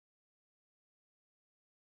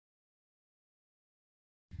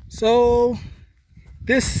So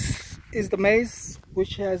this is the maize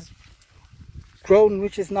which has grown,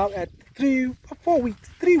 which is now at 3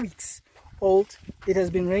 weeks old. It has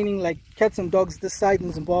been raining like cats and dogs this side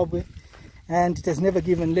in Zimbabwe, and it has never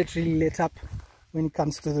given literally let up when it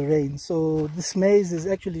comes to the rain. So this maize is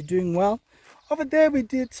actually doing well. Over there we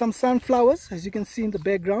did some sunflowers, as you can see in the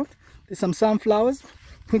background. There's some sunflowers.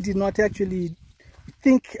 We did not actually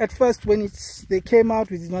think at first when they came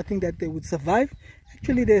out, we did not think that they would survive.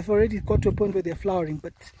 Actually, they've already got to a point where they're flowering,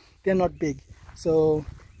 but they're not big. So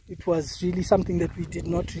it was really something that we did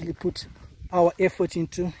not really put our effort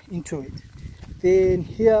into it. Then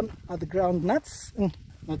here are the groundnuts.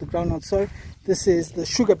 Not the groundnuts, sorry. This is the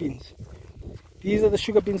sugar beans. These are the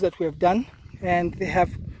sugar beans that we have done, and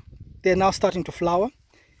they're now starting to flower.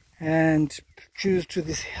 And due to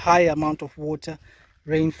this high amount of water,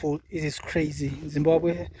 rainfall, it is crazy in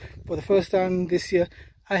Zimbabwe. For the first time this year,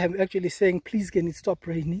 I am actually saying, please can it stop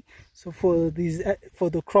raining, so for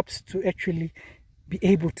the crops to actually be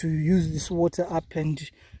able to use this water up and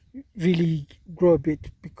really grow a bit,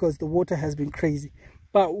 because the water has been crazy.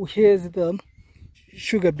 But here's the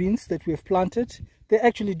sugar beans that we have planted. They're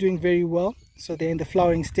actually doing very well, so they're in the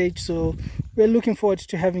flowering stage. So we're looking forward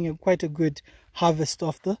to having quite a good harvest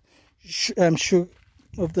of the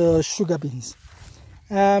sugar beans.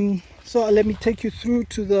 So let me take you through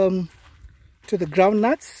to the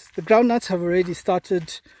groundnuts. The groundnuts have already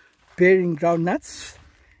started bearing groundnuts,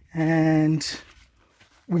 and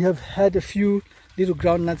we have had a few little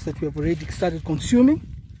groundnuts that we have already started consuming.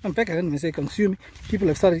 In fact, I don't even say consuming. People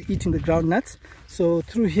have started eating the groundnuts. So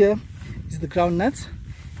through here is the groundnuts,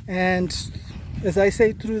 and as I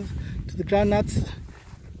say, through to the groundnuts,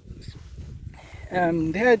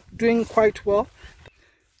 they are doing quite well.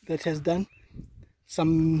 That has done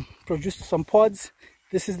produced some pods.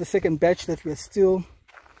 This is the second batch that we are still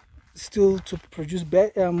to produce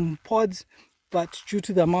pods, but due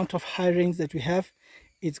to the amount of high rains that we have,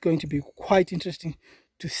 it's going to be quite interesting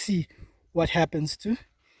to see what happens to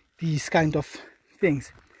these kind of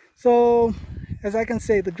things. So as I can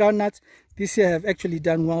say, the groundnuts this year have actually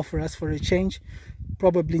done well for us for a change.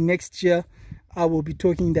 Probably next year I will be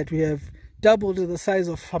talking that we have doubled the size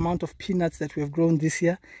of amount of peanuts that we have grown this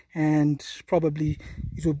year, and probably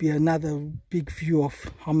it will be another big view of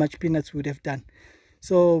how much peanuts we would have done.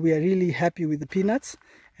 So we are really happy with the peanuts,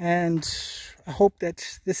 and I hope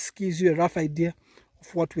that this gives you a rough idea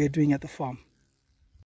of what we are doing at the farm.